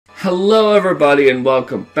Hello everybody and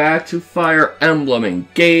welcome back to Fire Emblem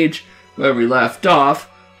Engage. Where we left off,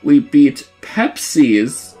 we beat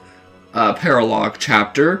Pepsi's paralogue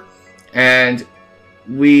chapter, and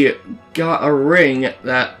we got a ring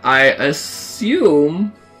that I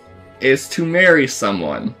assume is to marry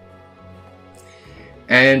someone.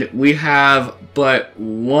 And we have but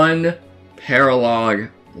one paralogue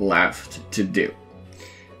left to do.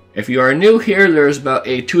 If you are new here, there's about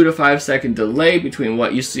a 2 to 5 second delay between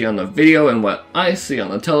what you see on the video and what I see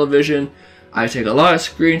on the television. I take a lot of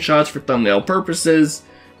screenshots for thumbnail purposes,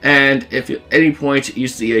 and if at any point you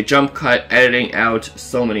see a jump cut editing out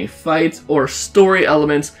so many fights or story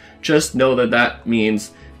elements, just know that that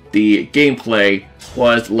means the gameplay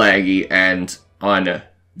was laggy and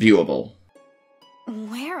unviewable.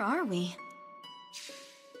 Where are we?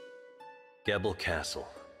 Gebel Castle.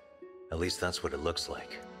 At least that's what it looks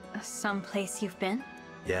like. Someplace you've been?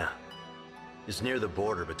 Yeah. It's near the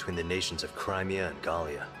border between the nations of Crimea and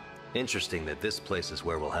Gallia. Interesting that this place is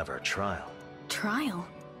where we'll have our trial. Trial?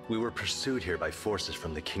 We were pursued here by forces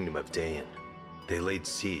from the Kingdom of Dayan. They laid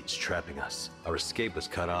siege, trapping us. Our escape was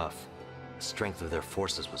cut off. The strength of their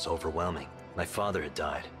forces was overwhelming. My father had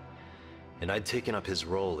died, and I'd taken up his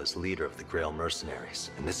role as leader of the Grail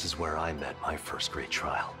mercenaries, and this is where I met my first great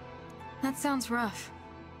trial. That sounds rough.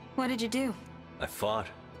 What did you do? I fought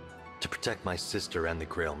to protect my sister and the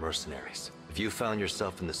Grail mercenaries. If you found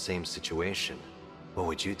yourself in the same situation, what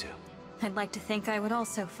would you do? I'd like to think I would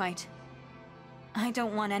also fight. I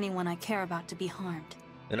don't want anyone I care about to be harmed.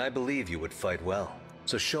 And I believe you would fight well.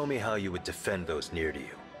 So show me how you would defend those near to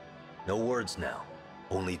you. No words now,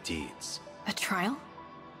 only deeds. A trial?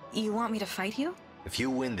 You want me to fight you? If you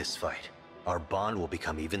win this fight, our bond will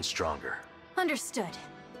become even stronger. Understood.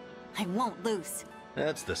 I won't lose.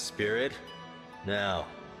 That's the spirit. Now,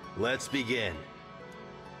 let's begin.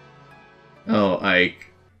 Oh, Ike.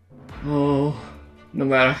 Oh, no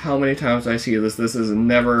matter how many times I see this, this is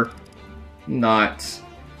never not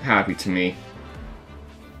happy to me.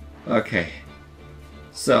 Okay.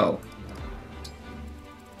 So.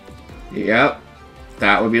 Yep.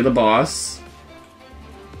 That would be the boss.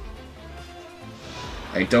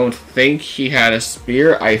 I don't think he had a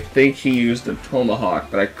spear. I think he used a tomahawk,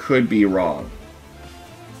 but I could be wrong.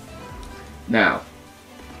 Now,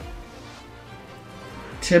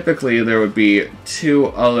 typically there would be two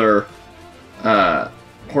other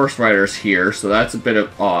horse riders here, so that's a bit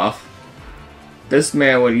of off. This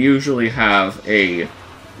man would usually have a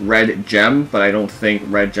red gem, but I don't think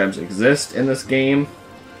red gems exist in this game.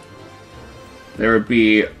 There would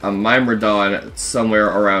be a Myrmidon somewhere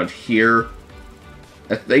around here.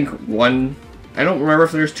 I think one. I don't remember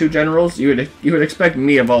if there's two generals. You would expect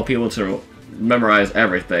me of all people to memorize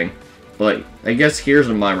everything, but I guess here's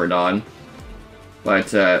a Myrmidon.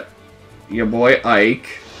 But your boy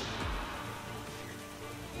Ike.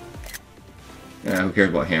 Yeah, who cares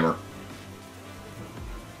about Hammer?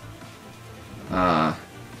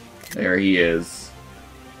 There he is.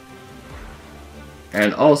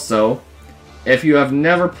 And also, if you have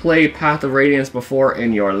never played Path of Radiance before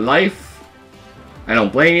in your life, I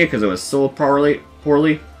don't blame you because it was sold poorly.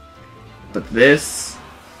 But this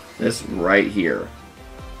right here.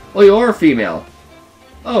 Oh, you are a female.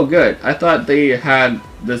 Oh, good. I thought they had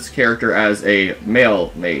this character as a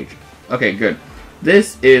male mage. Okay, good.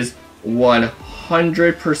 This is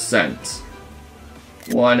 100%.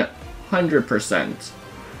 100%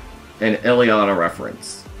 an Ilyana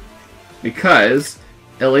reference. Because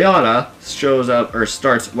Ilyana shows up, or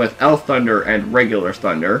starts with Elf Thunder and regular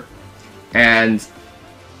Thunder. And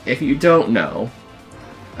if you don't know,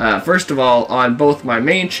 first of all, on both my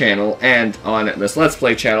main channel and on this Let's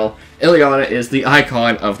Play channel, Ilyana is the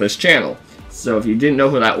icon of this channel. So if you didn't know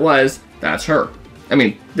who that was, that's her. I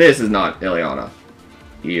mean, this is not Ilyana.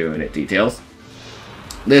 Unit details.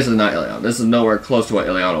 This is not Ilyana. This is nowhere close to what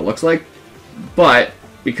Ilyana looks like. But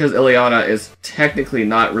because Ilyana is technically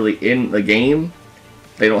not really in the game,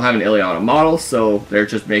 they don't have an Ilyana model, so they're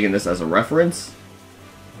just making this as a reference.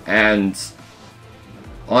 And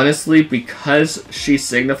honestly, because she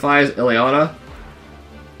signifies Ilyana,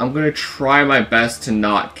 I'm going to try my best to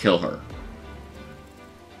not kill her.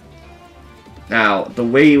 Now, the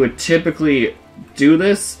way you would typically do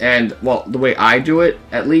this, and, well, the way I do it,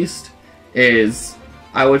 at least, is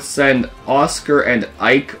I would send Oscar and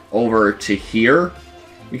Ike over to here.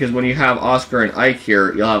 Because when you have Oscar and Ike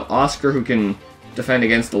here, you'll have Oscar who can defend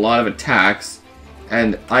against a lot of attacks,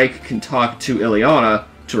 and Ike can talk to Ilyana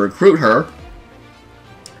to recruit her.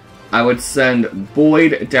 I would send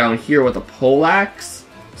Boyd down here with a poleaxe,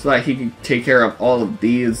 so that he can take care of all of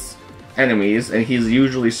these enemies, and he's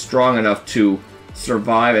usually strong enough to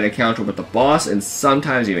survive an encounter with the boss and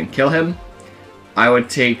sometimes even kill him. I would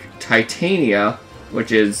take Titania,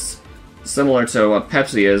 which is similar to what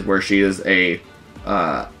Pepsi is, where she is a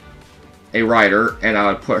rider, and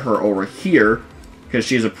I would put her over here because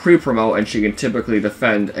she's a pre-promote and she can typically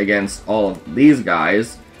defend against all of these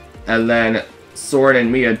guys. And then Sword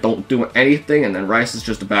and Mia don't do anything, and then Rice is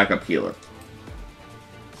just a backup healer.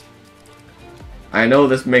 I know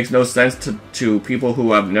this makes no sense to people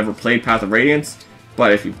who have never played Path of Radiance,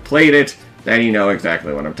 but if you've played it, then you know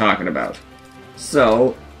exactly what I'm talking about.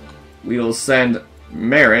 So, we will send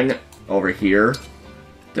Marin over here.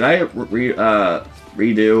 Did I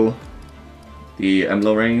redo the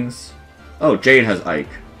emblem rings? Oh, Jade has Ike.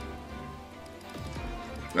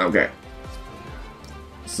 Okay.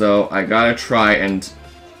 So, I gotta try and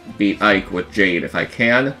beat Ike with Jade if I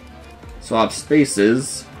can. Swap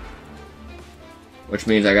spaces. Which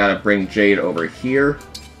means I gotta bring Jade over here.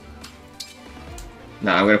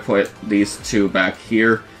 Now I'm gonna put these two back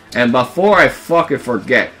here. And before I fucking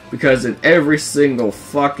forget, because in every single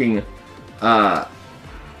fucking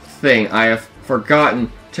thing, I have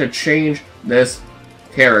forgotten to change this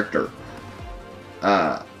character.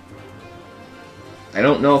 I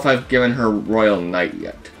don't know if I've given her Royal Knight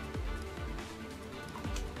yet.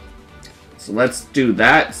 So let's do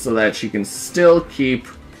that so that she can still keep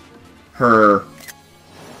her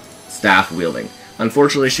staff wielding.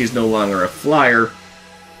 Unfortunately, she's no longer a flyer.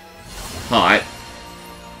 Hot.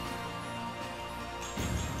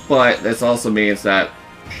 But this also means that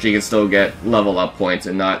she can still get level up points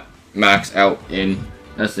and not max out in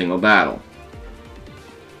a single battle.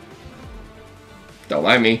 Don't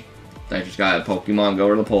mind me. I just got a Pokemon Go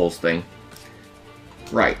to the polls thing.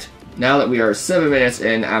 Right. Now that we are 7 minutes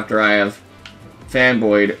in after I have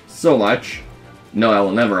fanboyed so much, no, I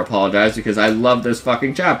will never apologize because I love this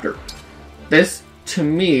fucking chapter. This, to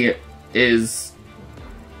me, is,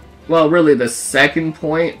 well, really the second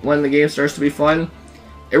point when the game starts to be fun.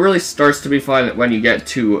 It really starts to be fun when you get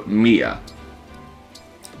to Mia,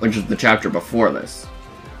 which is the chapter before this.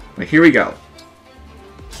 But here we go.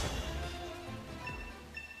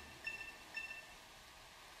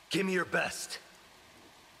 Give me your best.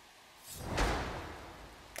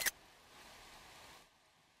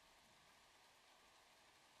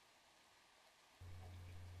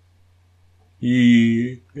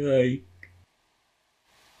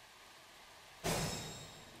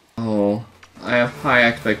 Oh, I have high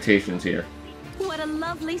expectations here. What a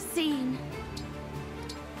lovely scene.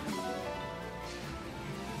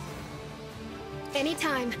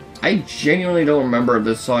 Anytime. I genuinely don't remember if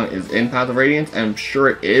this song is in Path of Radiance, and I'm sure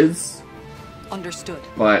it is, Understood.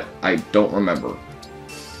 but I don't remember.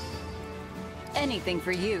 Anything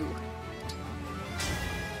for you.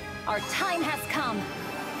 Our time has come.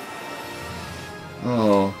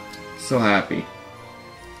 Oh, so happy.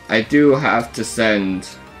 I do have to send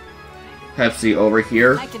Pepsi over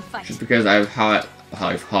here, I can fight. just because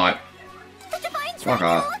Fuck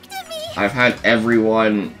off. I've had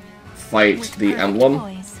everyone fight With the perfect emblem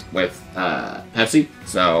poise. with Pepsi,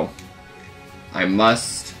 so I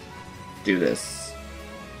must do this.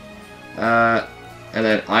 And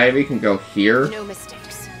then Ivy can go here, No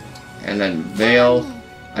mistakes. and then Vale,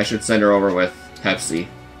 I should send her over with Pepsi,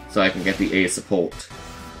 so I can get the A support.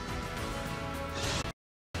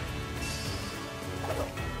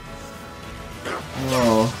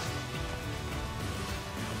 Oh.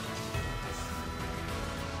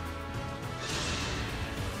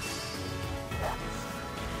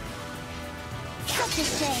 Such a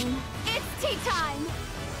shame. It's tea time.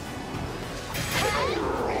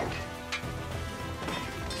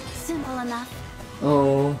 Simple enough.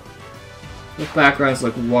 Oh. The backgrounds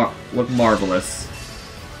look marvelous.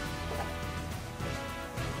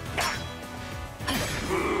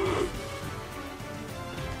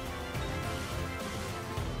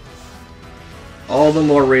 All the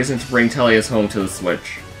more reason to bring Tellius home to the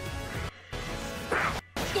Switch.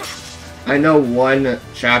 I know one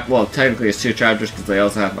well, technically it's 2 chapters because they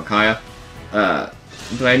also have Micaiah. But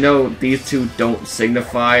I know these two don't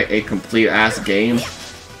signify a complete-ass game.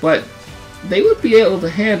 But they would be able to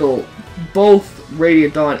handle both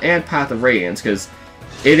Radiant Dawn and Path of Radiance, because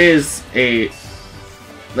it is a...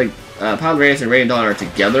 like, Path of Radiance and Radiant Dawn are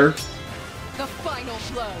together. The final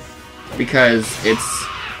blow. Because it's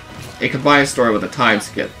a combined story with a time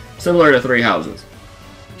skip, similar to Three Houses.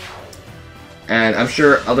 And I'm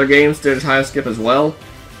sure other games did a time skip as well,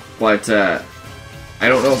 but I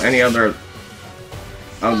don't know if any other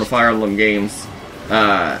of the Fire Emblem games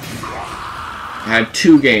had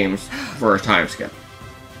 2 games for a time skip.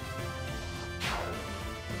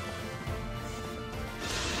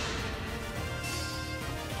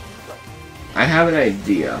 I have an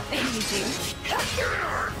idea.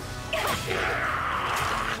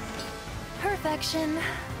 Perfection.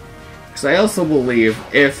 Because I also believe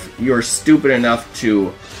if you're stupid enough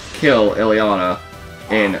to kill Ilyana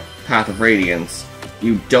in Path of Radiance,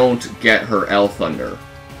 you don't get her L Thunder.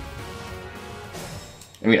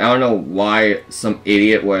 I mean, I don't know why some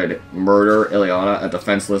idiot would murder Ilyana, a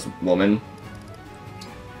defenseless woman.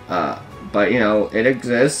 But, you know, it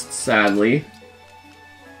exists, sadly.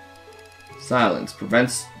 Silence.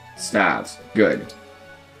 Prevents stabs. Good.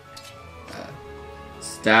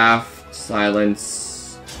 Staff.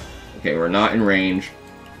 Silence. Okay, we're not in range.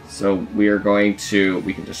 So we are going to...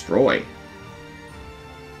 We can destroy.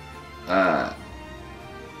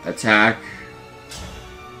 Attack.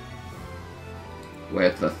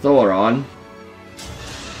 With the Thoron.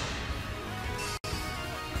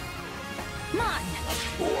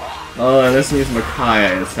 Oh, and this means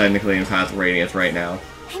Micaiah is technically in Path of Radiance right now.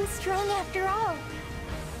 I'm strong after all.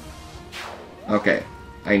 Okay,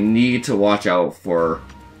 I need to watch out for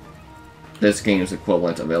this game's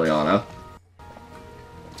equivalent of Ilyana.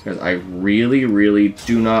 Because I really, really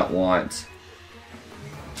do not want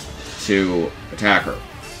to attack her.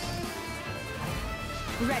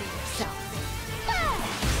 Ready yourself.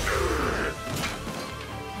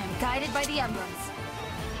 I'm guided by the emblems.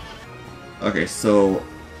 Okay, so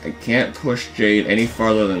I can't push Jade any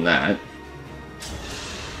farther than that.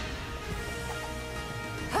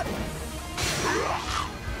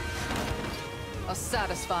 A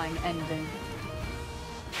satisfying ending.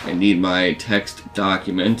 I need my text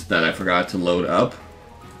document that I forgot to load up.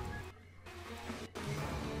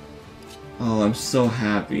 Oh, I'm so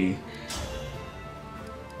happy.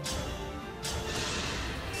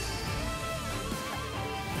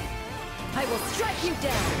 I will strike you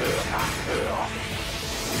down.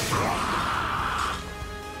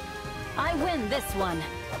 I win this one.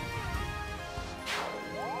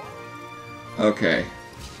 Okay.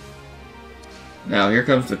 Now here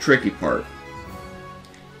comes the tricky part.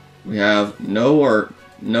 We have no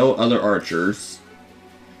other archers.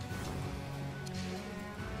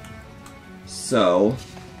 So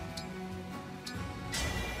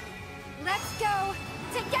Let's go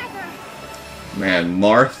together. man,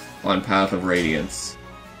 Marth on Path of Radiance.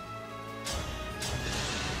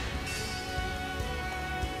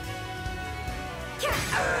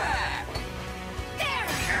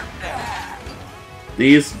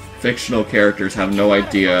 These fictional characters have no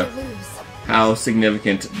idea how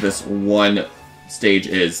significant this one stage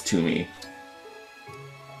is to me.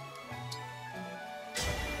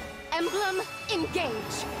 Emblem engage.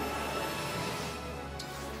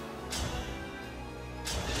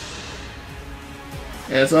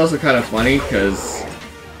 And it's also kind of funny because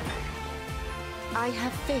I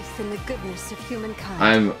have faith in the goodness of humankind.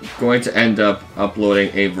 I'm going to end up uploading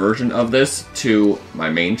a version of this to my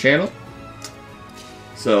main channel.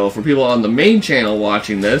 So for people on the main channel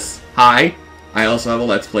watching this, hi, I also have a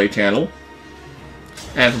Let's Play channel.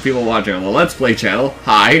 And for people watching on the Let's Play channel,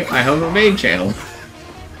 hi, I have a main channel.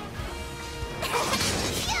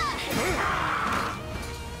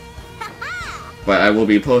 But I will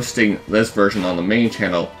be posting this version on the main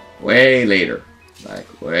channel way later.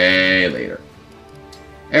 Like, way later.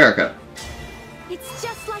 Erica. It's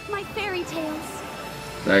just like my fairy tales.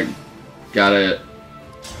 I gotta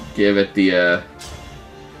give it the,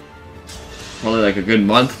 probably like a good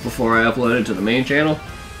month before I upload it to the main channel.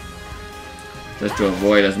 Just to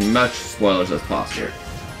avoid as much spoilers as possible.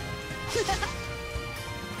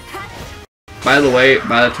 By the way,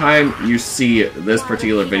 by the time you see this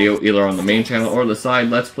particular video, either on the main channel or the side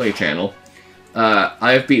Let's Play channel,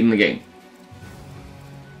 I have beaten the game.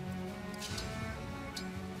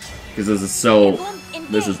 Because this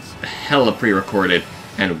is hella pre-recorded,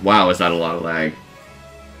 and wow, is that a lot of lag.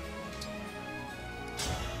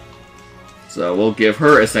 So we'll give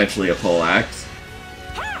her essentially a poleaxe.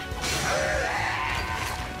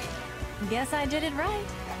 Guess I did it right.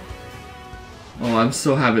 Oh, I'm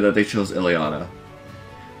so happy that they chose Ilyana.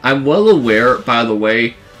 I'm well aware, by the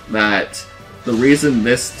way, that the reason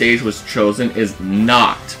this stage was chosen is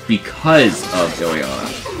not because of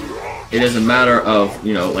Ilyana. It is a matter of,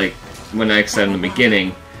 you know, like when I said in the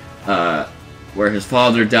beginning, where his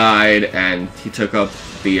father died and he took up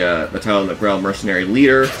the title of the Grail Mercenary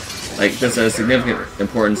Leader. Like, this has significant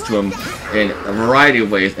importance to him in a variety of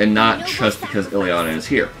ways, and not just because Ilyana is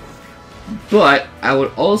here. But I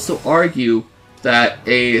would also argue that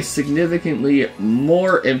a significantly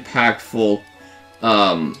more impactful,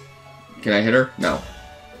 can I hit her? No.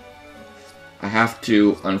 I have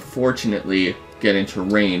to, unfortunately, get into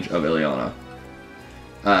range of Ilyana.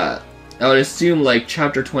 I would assume, like,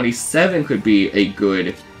 Chapter 27 could be a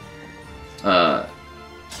good a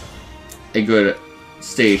good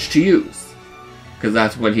stage to use. Because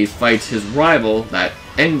that's when he fights his rival that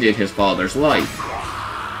ended his father's life.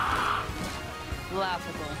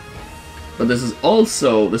 Laughable. But this is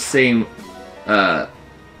also the same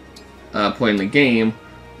point in the game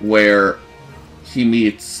where he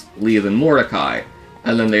meets Leith and Mordecai,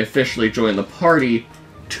 and then they officially join the party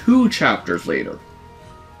 2 chapters later.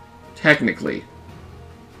 Technically.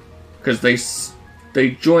 Because they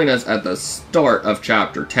join us at the start of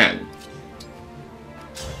chapter 10.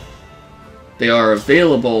 They are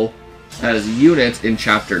available as units in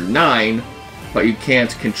chapter 9, but you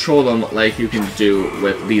can't control them like you can do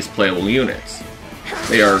with these playable units.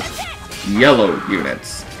 They are yellow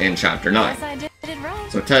units in chapter 9. Guess I did it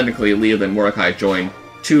right. So technically, Leith and Mordecai join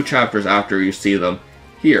 2 chapters after you see them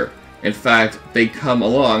here. In fact, they come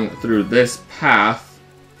along through this path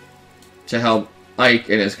to help Ike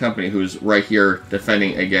and his company, who's right here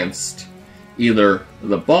defending against either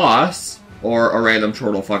the boss or a random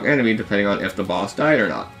chortlefuck enemy, depending on if the boss died or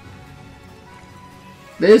not.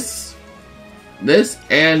 This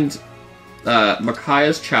and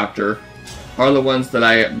Micaiah's chapter are the ones that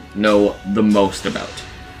I know the most about.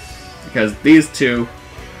 Because these 2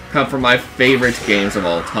 come from my favorite games of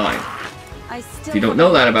all time. If you don't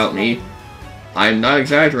know that about me, I'm not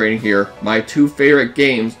exaggerating here. My 2 favorite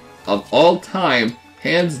games of all time,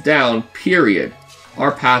 hands down, period,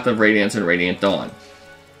 are Path of Radiance and Radiant Dawn.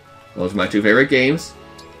 Those are my 2 favorite games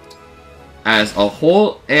as a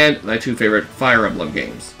whole, and my 2 favorite Fire Emblem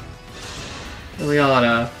games.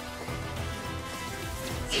 Ilyana.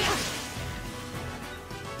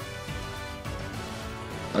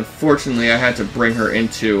 Unfortunately, I had to bring her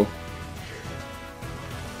into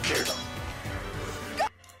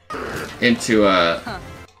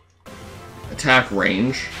attack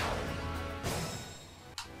range.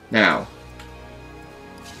 Now,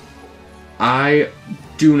 I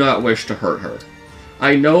do not wish to hurt her.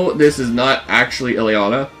 I know this is not actually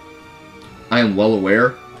Ilyana. I am well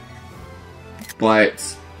aware.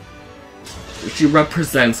 But she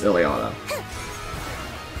represents Ilyana.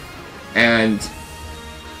 And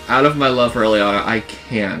out of my love for Ilyana,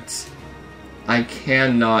 I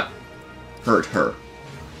cannot hurt her.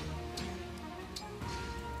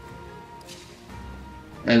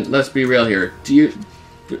 And let's be real here. Do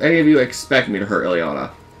any of you expect me to hurt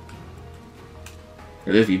Ilyana?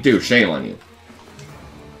 And if you do, shame on you.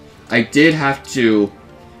 I did have to,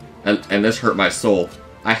 and this hurt my soul,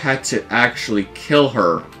 I had to actually kill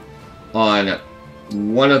her on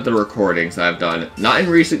one of the recordings that I've done, not in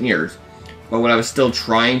recent years, but when I was still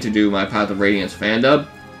trying to do my Path of Radiance fan dub.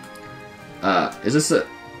 Is this a...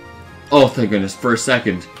 Oh, thank goodness, for a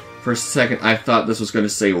second I thought this was going to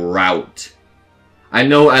say route. I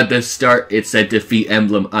know at the start it said defeat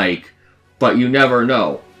Emblem Ike, but you never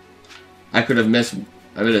know. I could have missed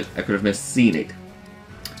scenic.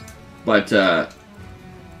 But,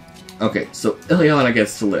 okay, so Ilyana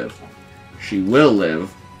gets to live. She will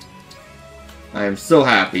live. I am so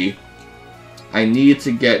happy. I need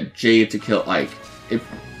to get Jade to kill Ike.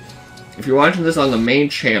 If you're watching this on the main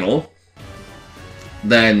channel,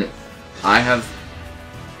 then I have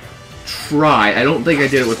tried, I don't think I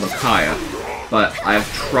did it with Micaiah, but I've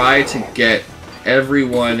tried to get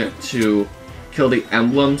everyone to kill the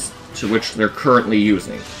emblems to which they're currently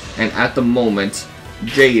using. And at the moment,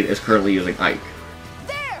 Jade is currently using Ike.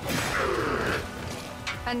 There!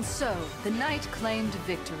 And so, the knight claimed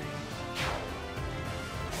victory.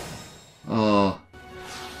 Oh.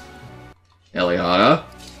 Ilyana.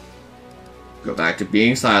 Go back to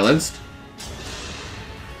being silenced.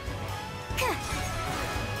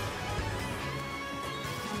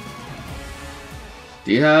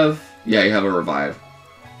 Do you have... Yeah, you have a revive.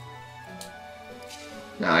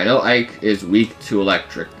 Now, I know Ike is weak to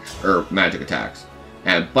electric, or magic attacks.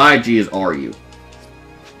 And by G's are you.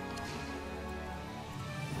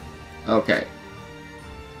 Okay.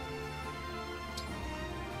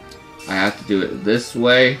 I have to do it this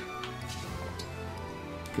way.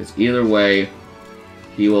 Because either way,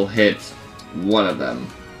 he will hit one of them.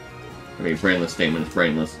 I mean, brainless statement is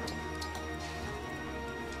brainless.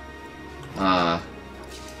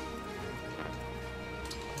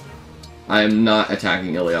 I am not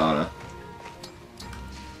attacking Ilyana.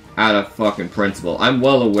 Out of fucking principle. I'm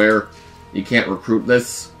well aware you can't recruit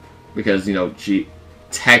this. Because, you know,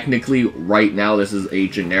 technically, right now, this is a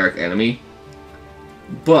generic enemy.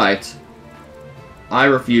 But I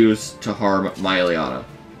refuse to harm my Ilyana.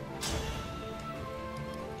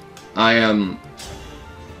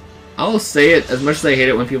 I'll say it, as much as I hate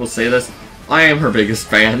it when people say this, I am her biggest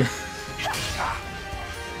fan.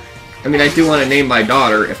 I mean, I do want to name my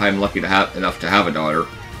daughter, if I'm lucky enough to have a daughter,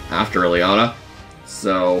 after Ilyana.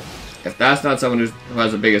 So, if that's not someone who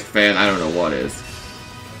has the biggest fan, I don't know what is.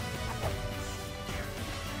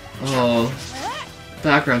 Oh,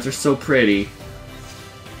 backgrounds are so pretty.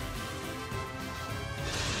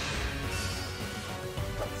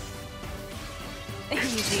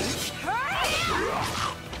 Easy.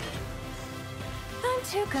 I'm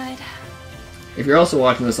too good. If you're also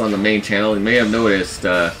watching this on the main channel, you may have noticed,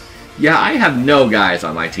 yeah, I have no guys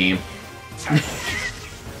on my team.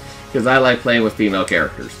 Because I like playing with female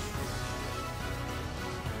characters.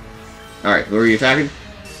 Alright, who are you attacking?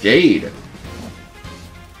 Jade.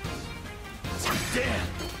 Damn.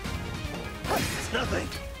 It's nothing.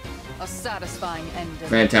 A satisfying ending.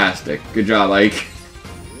 Fantastic. Good job, Ike.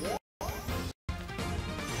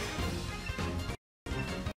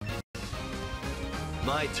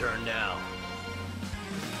 My turn now.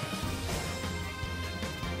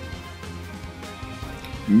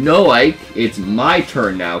 No, Ike, it's my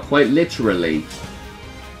turn now, quite literally.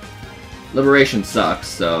 Liberation sucks,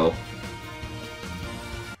 so...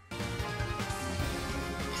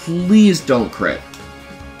 Please don't crit.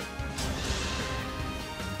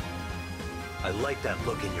 I like that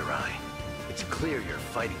look in your eye. It's clear your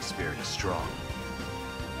fighting spirit is strong.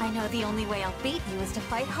 I know the only way I'll beat you is to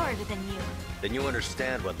fight harder than you. Then you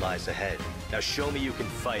understand what lies ahead. Now show me you can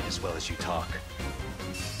fight as well as you talk.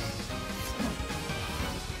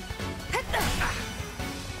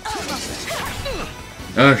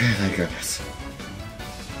 Okay, thank goodness.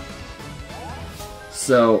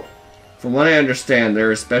 So, from what I understand,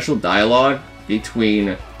 there is special dialogue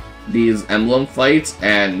between these emblem fights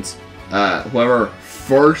and whoever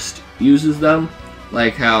first uses them.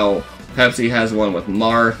 Like how Pepsi has one with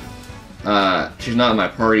Marth. She's not in my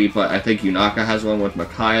party, but I think Yunaka has one with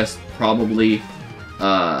Machias, probably. Do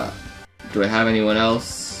I have anyone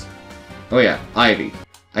else? Oh yeah, Ivy.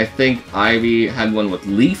 I think Ivy had one with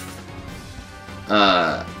Leaf.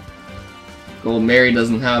 Gold Mary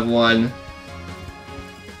doesn't have one.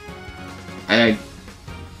 And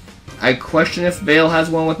I question if Vale has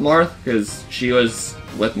one with Marth, because she was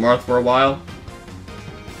with Marth for a while.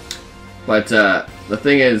 But the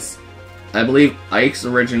thing is, I believe Ike's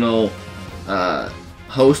original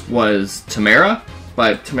host was Tamara,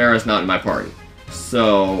 but Tamara's not in my party.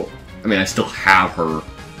 So, I mean, I still have her,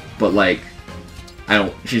 but like,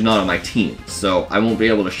 she's not on my team, so I won't be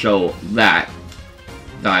able to show that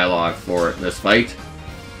dialogue for this fight.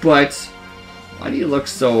 But why do you look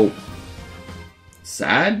so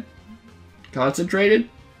sad? Concentrated?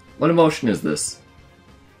 What emotion is this?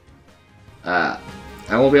 I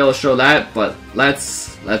won't be able to show that, but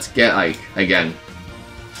let's get Ike again.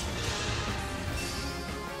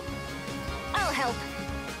 I'll help.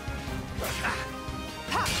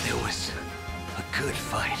 It was a good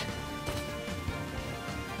fight.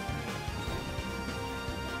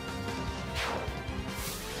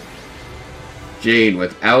 Jade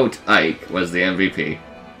without Ike was the MVP.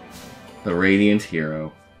 The Radiant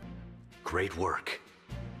hero. Great work.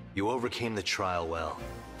 You overcame the trial well.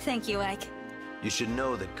 Thank you, Ike. You should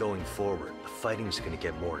know that going forward, the fighting's gonna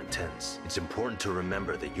get more intense. It's important to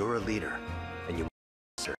remember that you're a leader, and you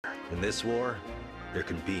must answer. In this war, there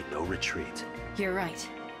can be no retreat. You're right.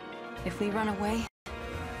 If we run away,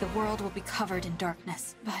 the world will be covered in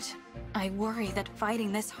darkness. But I worry that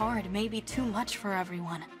fighting this hard may be too much for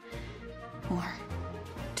everyone. Or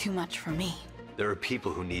too much for me. There are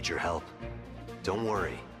people who need your help. Don't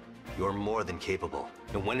worry. You're more than capable.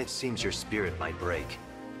 And when it seems your spirit might break,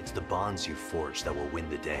 it's the bonds you forge that will win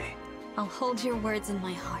the day. I'll hold your words in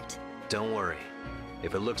my heart. Don't worry.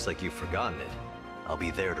 If it looks like you've forgotten it, I'll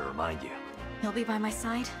be there to remind you. You'll be by my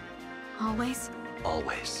side? Always?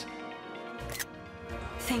 Always.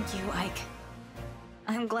 Thank you, Ike.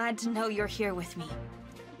 I'm glad to know you're here with me.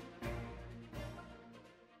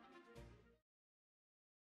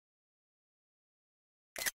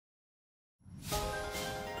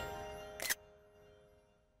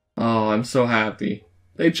 Oh, I'm so happy.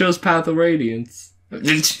 They chose Path of Radiance.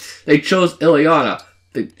 They chose Ilyana.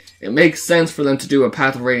 It makes sense for them to do a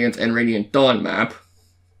Path of Radiance and Radiant Dawn map.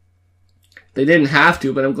 They didn't have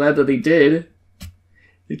to, but I'm glad that they did.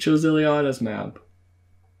 They chose Ilyana's map.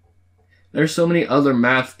 There's so many other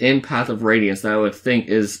maps in Path of Radiance that I would think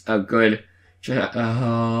is a good...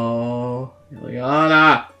 Oh...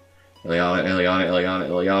 Ilyana!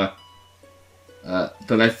 Ilyana.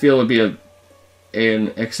 That I feel would be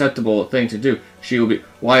an acceptable thing to do. She will be...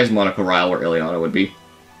 Why is Monica Ryle where Ilyana would be?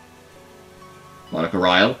 Monica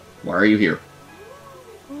Ryle, why are you here?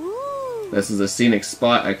 Ooh. This is a scenic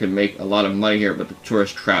spot. I could make a lot of money here, but the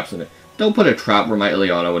tourist traps in it. Don't put a trap where my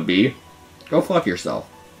Ilyana would be. Go fuck yourself.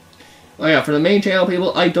 Oh yeah, for the main channel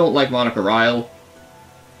people, I don't like Monica Ryle.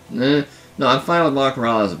 No, I'm fine with Monica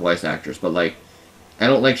Rala as a voice actress, but like, I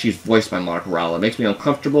don't like she's voiced by Monica Rala. It makes me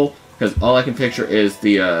uncomfortable because all I can picture is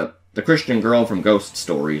the Christian girl from Ghost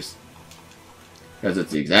Stories, because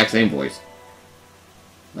it's the exact same voice.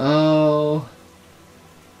 Oh,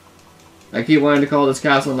 I keep wanting to call this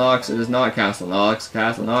Castle Nox. It is not Castle Nox.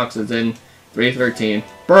 Castle Nox is in 313.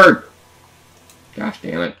 Bird! Gosh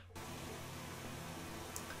damn it.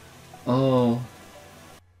 Oh,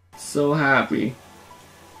 so happy.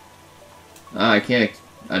 I can't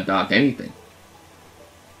adopt anything.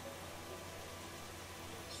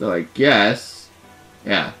 So I guess,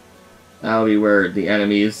 yeah, that'll be where the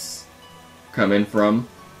enemies come in from.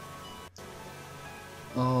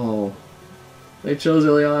 Oh, they chose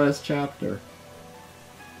Ilyana's chapter.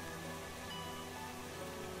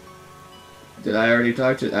 Did I already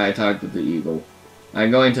talk to? I talked to the eagle.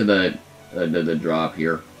 I'm going to the drop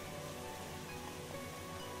here.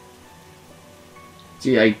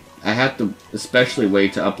 See, I have to especially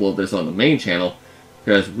wait to upload this on the main channel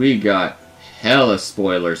because we got hella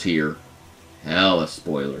spoilers here. Hella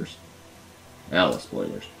spoilers. Hella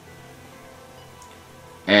spoilers.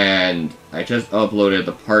 And I just uploaded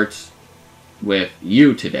the parts with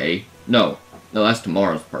you today. No, that's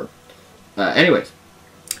tomorrow's part. Anyways,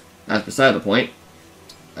 that's beside the point.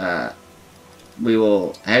 We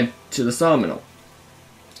will head to the Sawmill.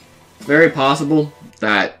 It's very possible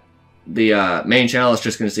that the main channel is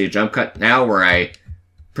just going to see a jump cut now where I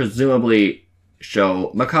presumably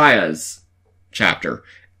show Makaya's chapter,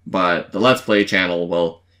 but the Let's Play channel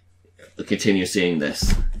will continue seeing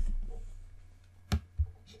this.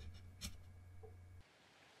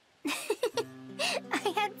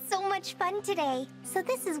 I had so much fun today. So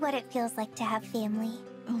this is what it feels like to have family.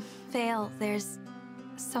 Oh, Vale, there's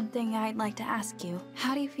something I'd like to ask you.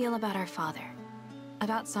 How do you feel about our father?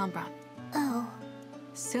 About Sombron? Oh.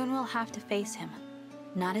 Soon we'll have to face him.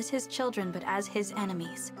 Not as his children, but as his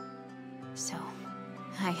enemies. So,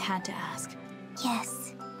 I had to ask.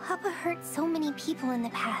 Yes. Papa hurt so many people in the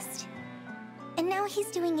past. And now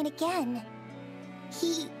he's doing it again.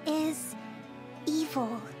 He is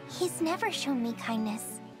evil. He's never shown me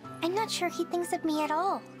kindness. I'm not sure he thinks of me at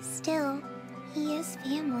all. Still, he is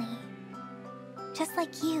family. Just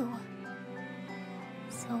like you.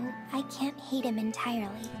 So, I can't hate him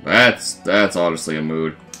entirely. That's honestly a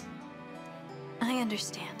mood. I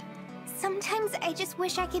understand. Sometimes I just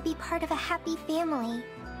wish I could be part of a happy family.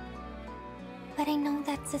 But I know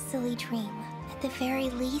that's a silly dream. At the very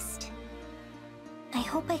least, I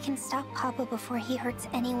hope I can stop Papa before he hurts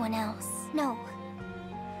anyone else. No.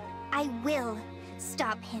 I will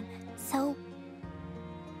stop him. So,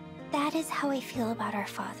 that is how I feel about our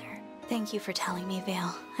father. Thank you for telling me,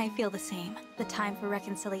 Vale. I feel the same. The time for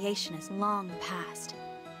reconciliation is long past.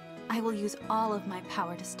 I will use all of my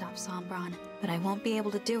power to stop Sombron, but I won't be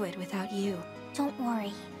able to do it without you. Don't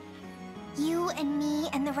worry. You and me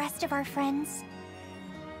and the rest of our friends,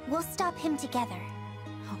 we'll stop him together.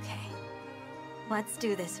 Okay. Let's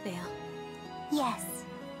do this, Vale. Yes.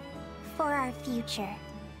 For our future.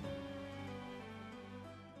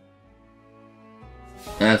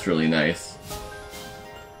 That's really nice.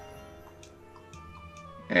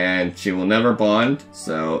 And she will never bond,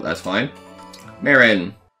 so that's fine.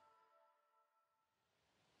 Marin.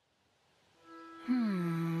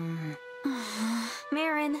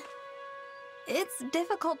 Marin, it's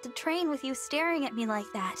difficult to train with you staring at me like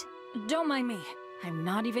that. Don't mind me. I'm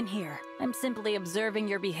not even here. I'm simply observing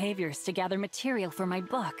your behaviors to gather material for my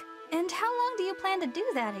book. And how long do you plan to do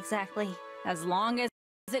that exactly? As long as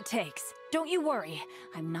it takes. Don't you worry.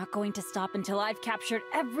 I'm not going to stop until I've captured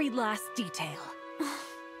every last detail.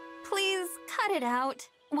 Please, cut it out.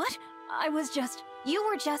 What? I was just... You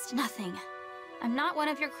were just nothing. I'm not one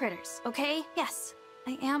of your critters, okay? Yes,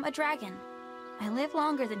 I am a dragon. I live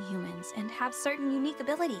longer than humans and have certain unique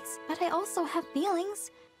abilities, but I also have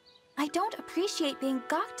feelings. I don't appreciate being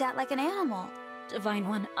gawked at like an animal. Divine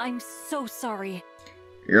One, I'm so sorry.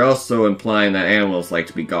 You're also implying that animals like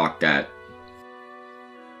to be gawked at.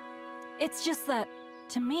 It's just that,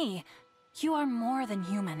 to me, you are more than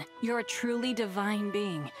human. You're a truly divine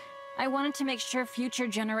being. I wanted to make sure future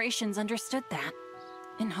generations understood that.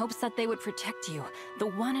 In hopes that they would protect you, the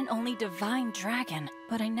one and only divine dragon.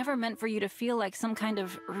 But I never meant for you to feel like some kind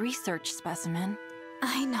of research specimen.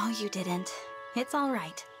 I know you didn't. It's all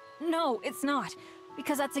right. No, it's not.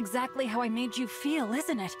 Because that's exactly how I made you feel,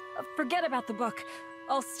 isn't it? Forget about the book.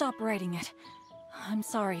 I'll stop writing it. I'm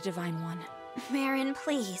sorry, Divine One. Marin,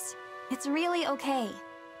 please. It's really okay.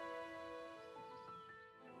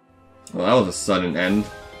 Well, that was a sudden end.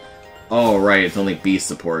 Oh, right, it's only beast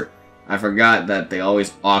support. I forgot that they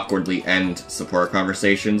always awkwardly end support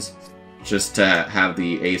conversations. just to have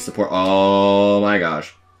the A support. Oh my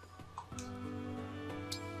gosh.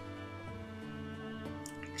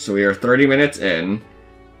 So we are 30 minutes in,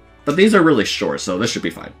 but these are really short, so this should be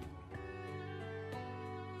fine.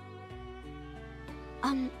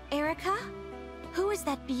 Erica? Who is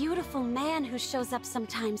that beautiful man who shows up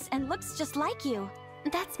sometimes and looks just like you?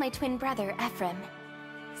 That's my twin brother, Ephraim.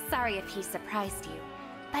 Sorry if he surprised you,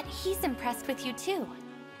 but he's impressed with you too.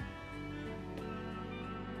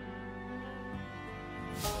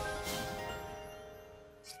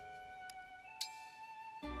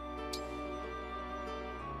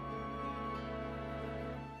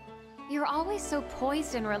 You're always so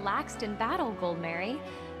poised and relaxed in battle, Goldmary.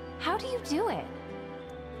 How do you do it?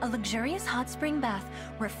 A luxurious hot spring bath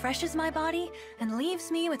refreshes my body and leaves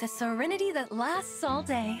me with a serenity that lasts all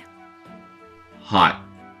day. Hot.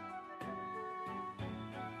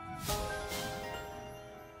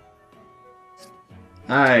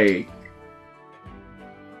 I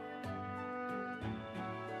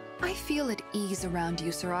feel at ease around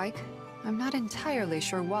you, Sir Ike. I'm not entirely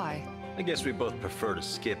sure why. I guess we both prefer to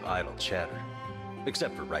skip idle chatter.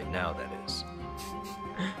 Except for right now, that is.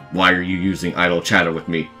 Why are you using idle chatter with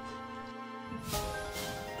me?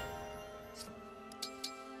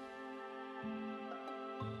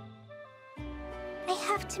 I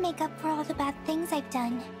have to make up for all the bad things I've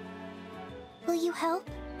done. Will you help?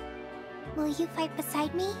 Will you fight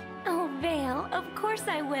beside me? Oh, Vale, of course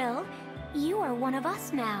I will. You are one of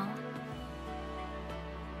us now.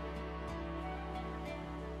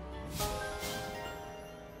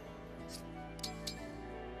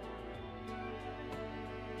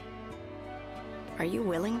 Are you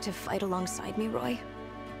willing to fight alongside me, Roy?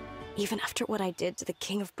 Even after what I did to the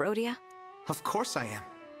King of Brodia? Of course I am.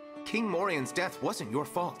 King Morian's death wasn't your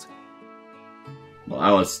fault. Well,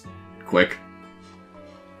 that was quick.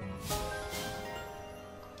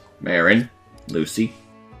 Marin, Lucy.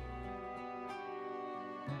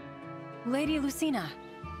 Lady Lucina,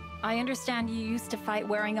 I understand you used to fight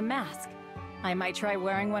wearing a mask. I might try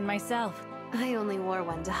wearing one myself. I only wore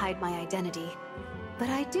one to hide my identity. But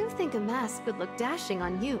I do think a mask would look dashing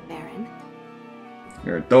on you, Marin.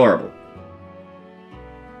 You're adorable.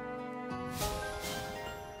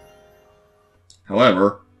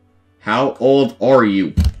 However, how old are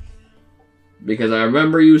you? Because I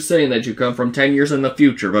remember you saying that you come from 10 years in the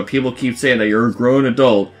future, but people keep saying that you're a grown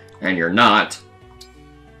adult, and you're not.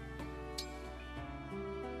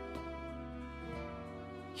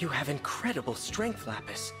 You have incredible strength,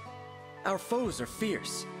 Lapis. Our foes are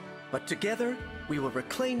fierce, but together we will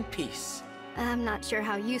reclaim peace. I'm not sure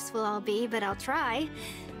how useful I'll be, but I'll try.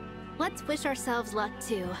 Let's wish ourselves luck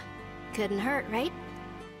too. Couldn't hurt, right?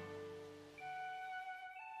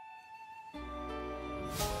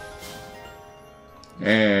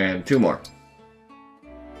 And 2 more.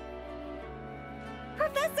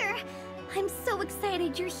 Professor! I'm so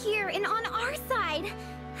excited you're here and on our side!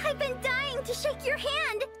 I've been dying to shake your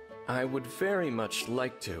hand! I would very much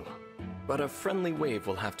like to, but a friendly wave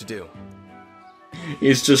will have to do.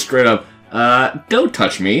 He's just straight up, don't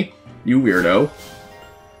touch me, you weirdo.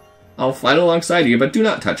 I'll fight alongside you, but do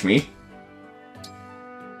not touch me.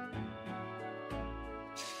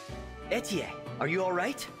 Etienne, are you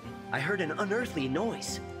alright? I heard an unearthly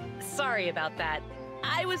noise. Sorry about that.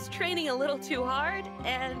 I was training a little too hard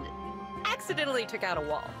and accidentally took out a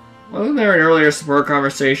wall. Wasn't there an earlier support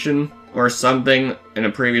conversation or something in a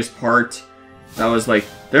previous part that was like,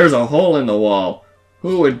 there's a hole in the wall?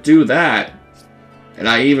 Who would do that? And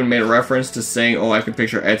I even made a reference to saying, oh, I can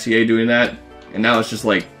picture Etienne doing that. And now it's just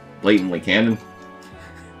like blatantly canon.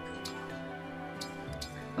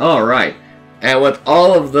 Alright. And with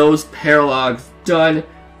all of those paralogs done,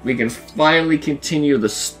 we can finally continue the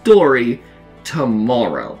story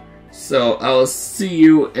tomorrow. So I will see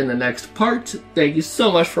you in the next part. Thank you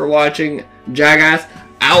so much for watching. Jackass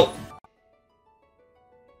out.